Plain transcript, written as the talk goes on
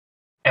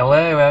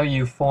Hello, how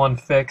you fine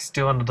folks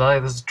doing today?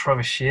 This is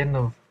Trevor Shedden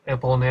of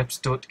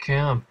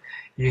appleandapps.com.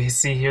 You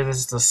see here, this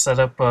is the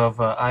setup of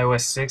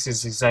iOS 6.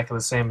 It's exactly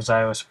the same as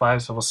iOS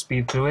 5, so we'll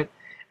speed through it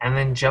and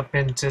then jump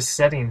into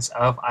settings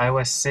of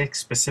iOS 6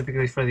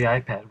 specifically for the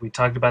iPad. We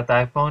talked about the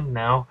iPhone,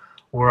 now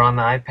we're on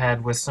the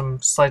iPad with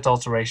some slight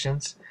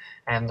alterations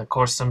and of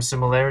course some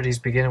similarities,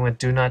 beginning with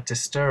Do Not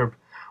Disturb,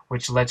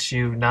 which lets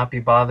you not be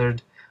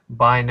bothered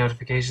by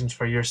notifications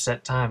for your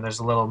set time. There's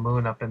a little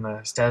moon up in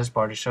the status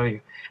bar to show you.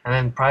 And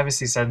then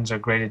privacy settings are a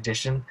great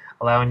addition,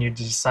 allowing you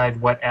to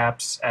decide what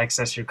apps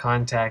access your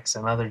contacts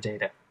and other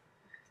data.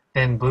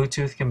 Then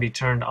Bluetooth can be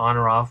turned on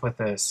or off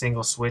with a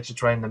single switch.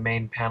 It's right in the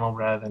main panel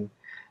rather than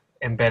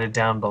embedded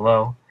down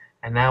below.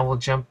 And now we'll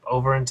jump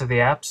over into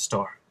the App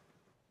Store.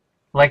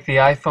 Like the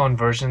iPhone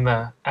version,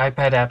 the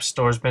iPad App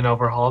Store has been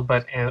overhauled,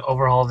 but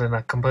overhauled in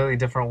a completely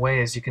different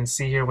way. As you can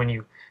see here, when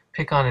you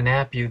pick on an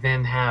app, you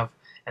then have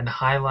an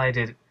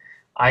highlighted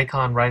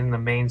icon right in the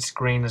main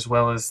screen, as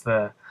well as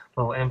the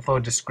little info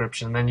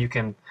description. Then you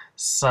can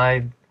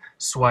side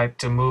swipe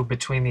to move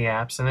between the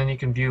apps, and then you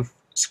can view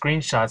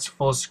screenshots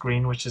full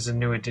screen, which is a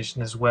new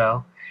addition as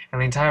well. And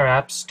the entire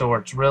App Store,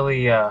 it's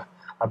really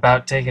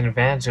about taking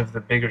advantage of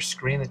the bigger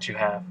screen that you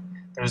have.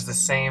 There's the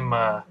same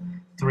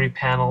three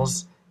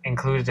panels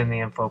included in the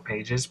info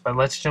pages, but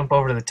let's jump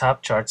over to the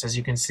top charts. As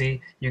you can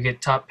see, you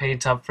get top paid,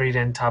 top free,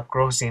 and top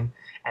grossing,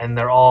 and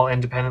they're all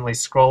independently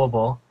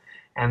scrollable.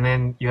 And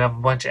then you have a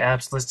bunch of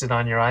apps listed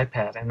on your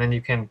iPad, and then you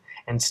can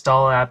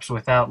install apps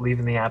without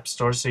leaving the App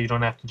Store, so you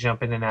don't have to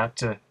jump in and out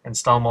to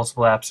install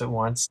multiple apps at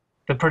once.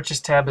 The Purchase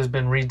tab has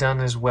been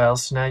redone as well,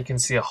 so now you can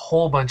see a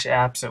whole bunch of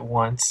apps at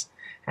once,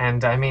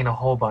 and I mean a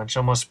whole bunch.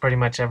 Almost pretty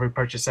much every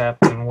Purchase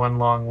app in one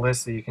long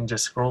list that you can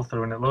just scroll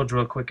through, and it loads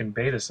real quick in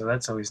beta, so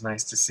that's always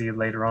nice to see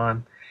later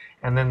on.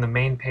 And then the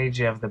main page,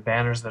 you have the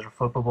banners that are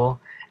flippable,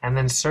 and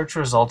then search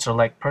results are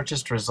like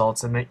purchased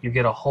results, and that you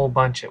get a whole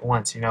bunch at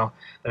once.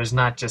 There's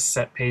not just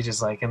set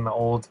pages like in the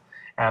old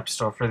App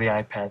Store for the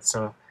iPad,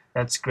 so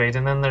that's great.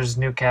 And then there's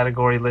new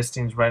category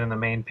listings right on the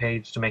main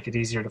page to make it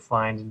easier to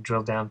find and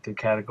drill down through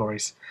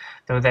categories.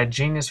 Though that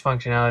Genius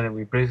functionality that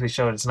we briefly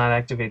showed, it's not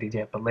activated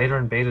yet, but later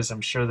in betas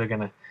I'm sure they're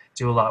going to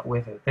do a lot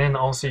with it. Then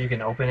also you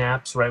can open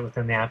apps right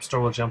within the App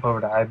Store. We'll jump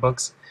over to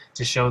iBooks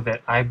to show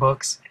that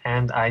iBooks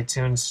and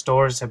iTunes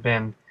stores have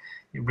been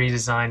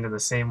redesigned in the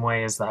same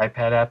way as the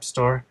iPad App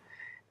Store.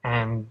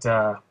 And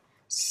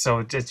so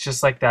it's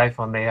just like the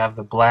iPhone. They have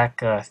the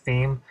black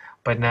theme,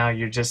 but now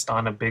you're just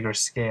on a bigger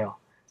scale.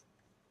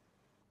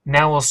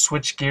 Now we'll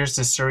switch gears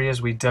to Siri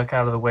as we duck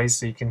out of the way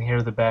so you can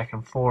hear the back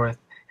and forth.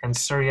 And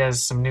Siri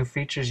has some new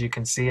features you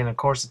can see, and of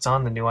course it's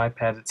on the new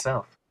iPad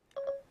itself.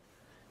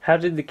 How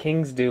did the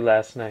Kings do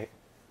last night?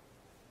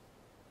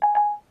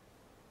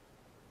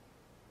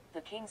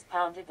 The Kings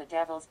pounded the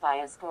Devils by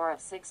a score of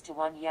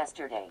 6-1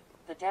 yesterday.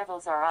 The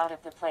Devils are out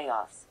of the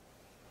playoffs.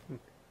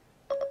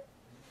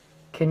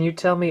 Can you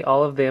tell me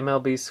all of the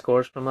MLB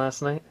scores from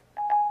last night?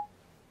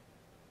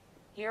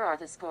 Here are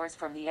the scores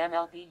from the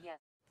MLB yesterday.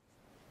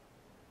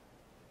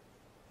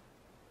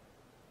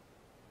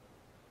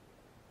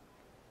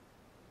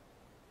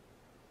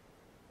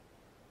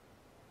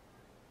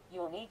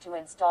 You'll need to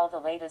install the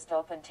latest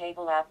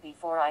OpenTable app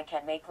before I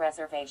can make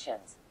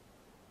reservations.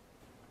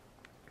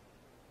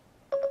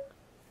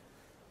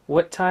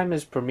 What time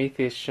is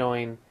Prometheus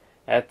showing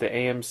at the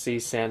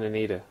AMC Santa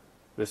Anita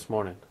this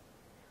morning?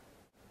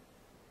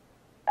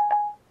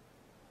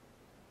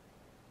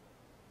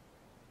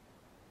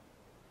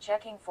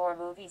 Checking for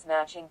movies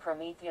matching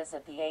Prometheus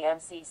at the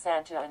AMC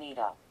Santa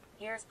Anita.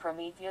 Here's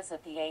Prometheus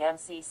at the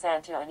AMC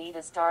Santa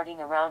Anita starting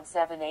around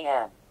 7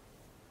 a.m.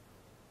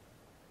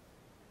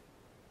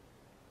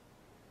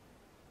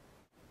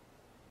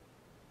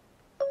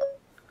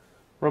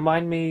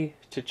 Remind me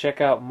to check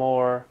out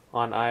more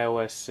on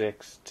iOS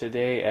 6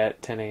 today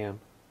at 10 a.m.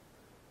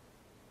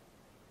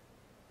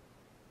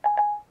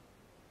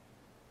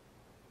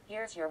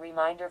 Here's your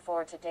reminder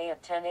for today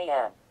at 10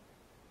 a.m.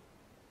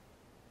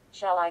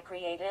 Shall I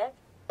create it?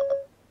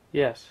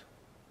 Yes.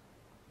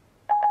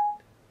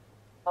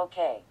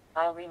 Okay,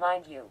 I'll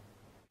remind you.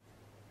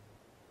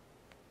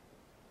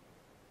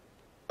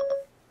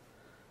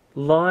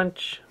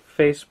 Launch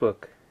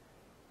Facebook.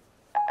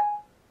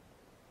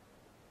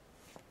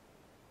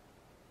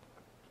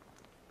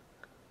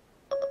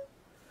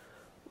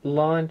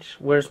 Launch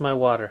Where's My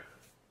Water?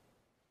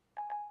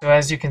 So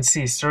as you can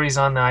see, Siri's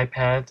on the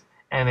iPad,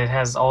 and it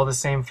has all the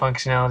same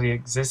functionality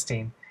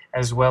existing,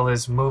 as well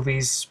as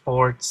movies,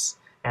 sports,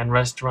 and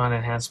restaurant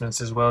enhancements,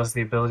 as well as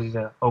the ability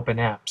to open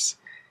apps.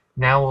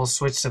 Now we'll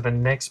switch to the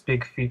next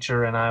big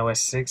feature in iOS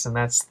 6, and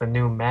that's the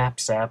new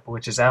Maps app,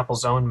 which is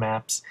Apple's own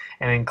maps,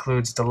 and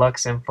includes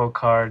deluxe info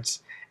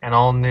cards and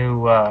all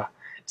new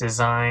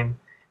design,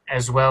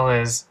 as well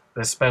as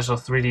the special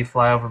 3D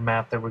flyover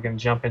map that we're going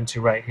to jump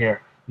into right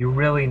here. You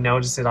really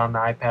notice it on the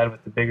iPad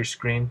with the bigger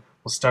screen.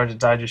 We'll start at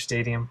Dodger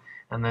Stadium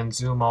and then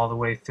zoom all the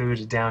way through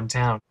to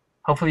downtown.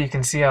 Hopefully you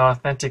can see how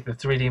authentic the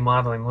 3D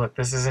modeling look.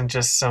 This isn't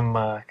just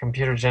some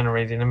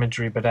computer-generated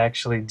imagery, but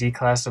actually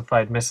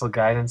declassified missile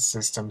guidance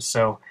systems.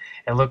 So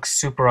it looks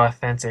super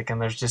authentic,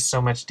 and there's just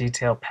so much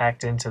detail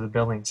packed into the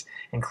buildings,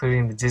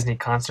 including the Disney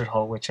Concert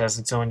Hall, which has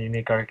its own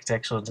unique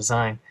architectural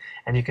design.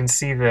 And you can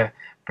see the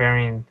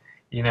varying,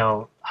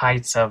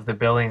 heights of the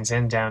buildings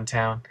in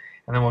downtown.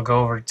 And then we'll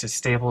go over to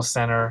Staples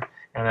Center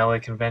and LA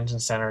Convention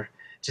Center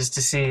just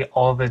to see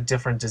all the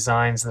different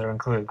designs that are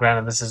included.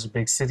 Granted, this is a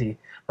big city,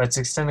 but it's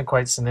extended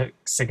quite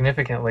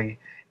significantly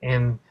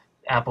in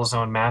Apple's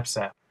own Maps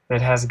app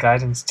that has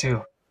guidance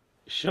too.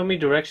 Show me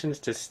directions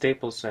to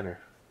Staples Center.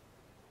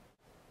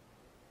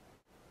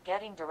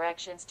 Getting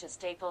directions to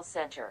Staples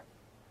Center.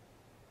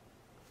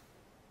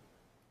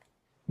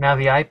 Now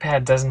the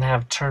iPad doesn't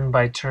have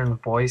turn-by-turn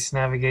voice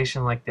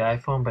navigation like the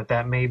iPhone, but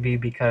that may be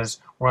because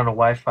we're on a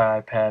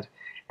Wi-Fi iPad,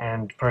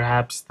 and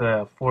perhaps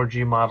the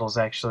 4G models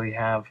actually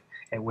have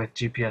it with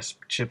GPS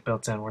chip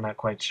built in. We're not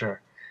quite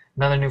sure.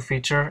 Another new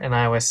feature in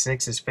iOS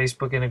 6 is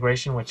Facebook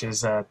integration, which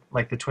is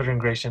like the Twitter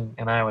integration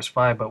in iOS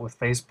 5, but with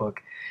Facebook.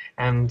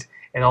 And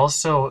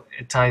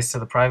it ties to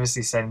the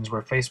privacy settings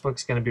where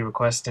Facebook's going to be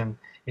requesting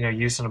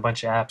use in a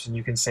bunch of apps, and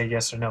you can say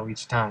yes or no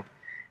each time.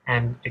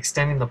 And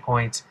extending the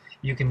point,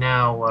 you can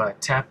now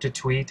tap to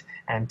tweet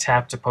and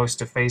tap to post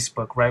to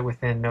Facebook right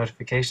within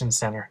Notification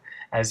Center,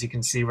 as you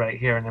can see right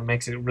here, and it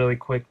makes it really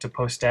quick to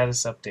post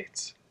status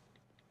updates.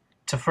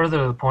 To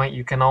further the point,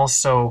 you can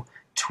also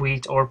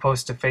tweet or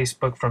post to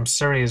Facebook from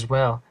Siri as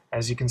well,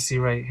 as you can see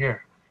right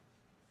here.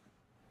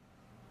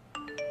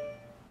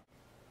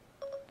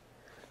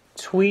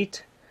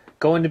 Tweet,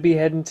 going to be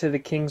heading to the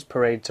King's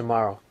Parade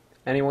tomorrow.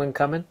 Anyone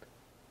coming?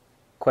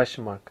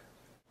 Question mark.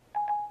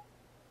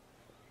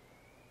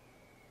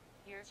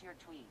 Here's your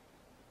tweet.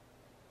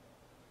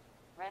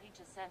 Ready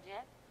to send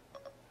it?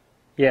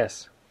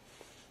 Yes.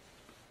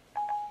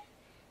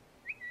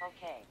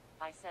 Okay,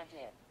 I sent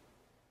it.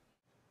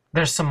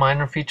 There's some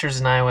minor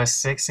features in iOS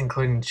 6,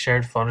 including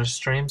shared photo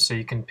streams, so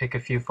you can pick a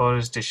few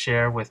photos to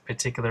share with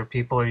particular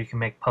people, or you can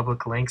make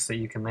public links that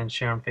you can then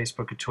share on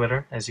Facebook or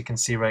Twitter, as you can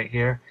see right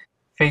here.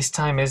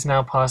 FaceTime is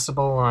now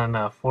possible on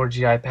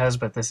 4G iPads,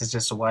 but this is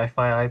just a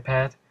Wi-Fi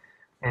iPad.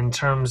 In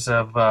terms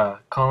of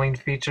calling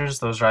features,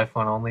 those are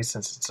iPhone only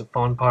since it's a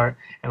phone part,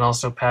 and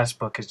also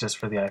Passbook is just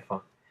for the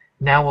iPhone.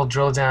 Now we'll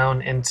drill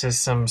down into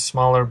some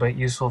smaller but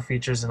useful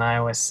features in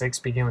iOS 6,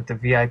 begin with the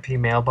VIP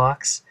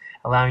mailbox,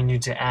 allowing you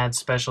to add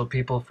special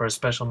people for a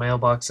special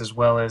mailbox as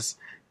well as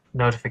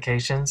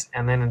notifications.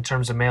 And then in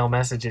terms of mail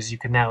messages, you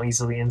can now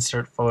easily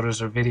insert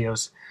photos or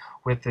videos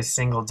with this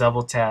single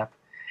double tap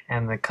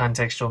and the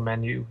contextual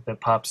menu that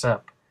pops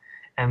up.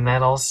 And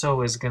that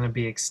also is going to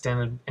be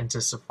extended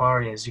into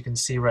Safari, as you can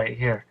see right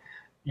here.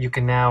 You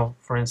can now,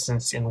 for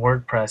instance, in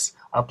WordPress,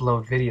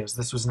 upload videos.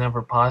 This was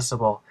never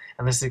possible,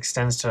 and this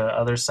extends to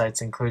other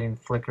sites, including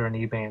Flickr and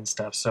eBay and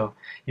stuff. So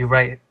you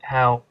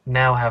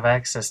now have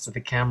access to the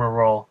camera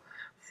roll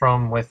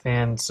from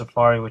within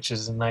Safari, which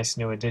is a nice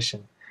new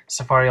addition.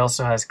 Safari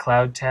also has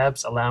cloud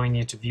tabs, allowing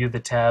you to view the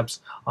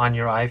tabs on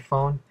your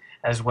iPhone,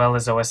 as well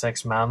as OS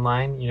X Mountain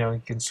Line.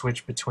 You can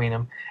switch between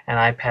them, and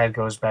iPad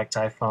goes back to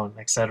iPhone,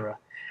 etc.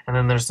 And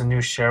then there's the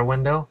new share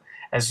window.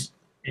 As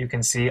you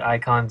can see,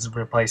 icons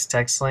replace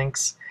text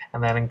links,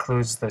 and that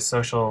includes the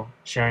social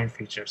sharing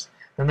features.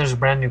 Then there's a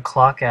brand new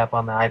clock app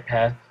on the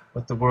iPad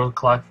with the world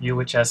clock view,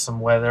 which has some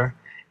weather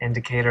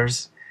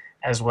indicators,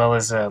 as well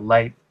as a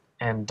light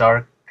and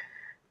dark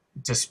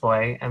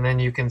display. And then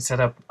you can set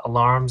up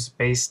alarms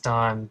based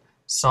on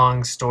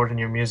songs stored in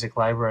your music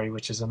library,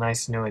 which is a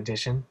nice new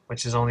addition,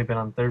 which has only been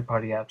on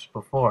third-party apps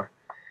before.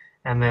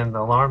 And then the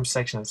alarm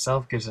section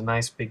itself gives a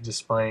nice big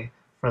display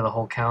for the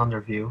whole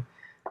calendar view.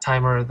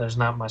 Timer, there's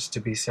not much to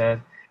be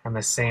said, and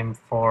the same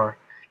for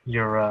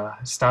your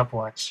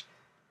stopwatch.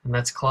 And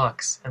that's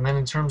clocks. And then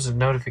in terms of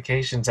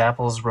notifications,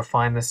 Apple's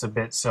refined this a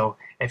bit, so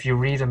if you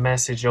read a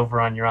message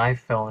over on your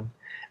iPhone,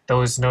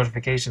 those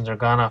notifications are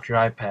gone off your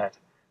iPad,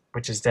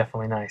 which is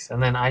definitely nice.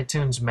 And then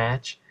iTunes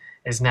Match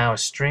is now a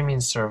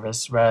streaming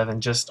service rather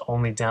than just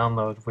only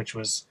download, which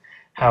was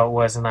how it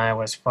was in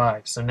iOS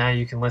 5. So now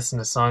you can listen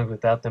to songs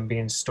without them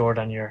being stored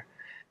on your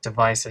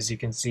device. As you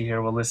can see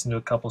here, we'll listen to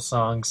a couple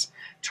songs,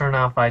 turn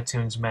off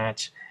iTunes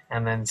Match,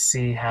 and then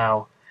see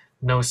how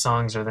no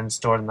songs are then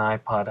stored in the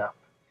iPod app.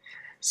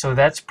 So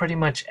that's pretty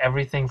much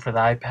everything for the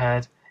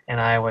iPad and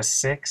iOS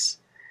 6.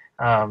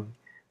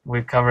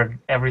 We've covered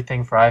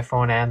everything for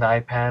iPhone and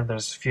iPad.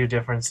 There's a few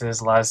differences,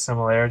 a lot of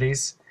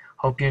similarities.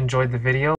 Hope you enjoyed the video.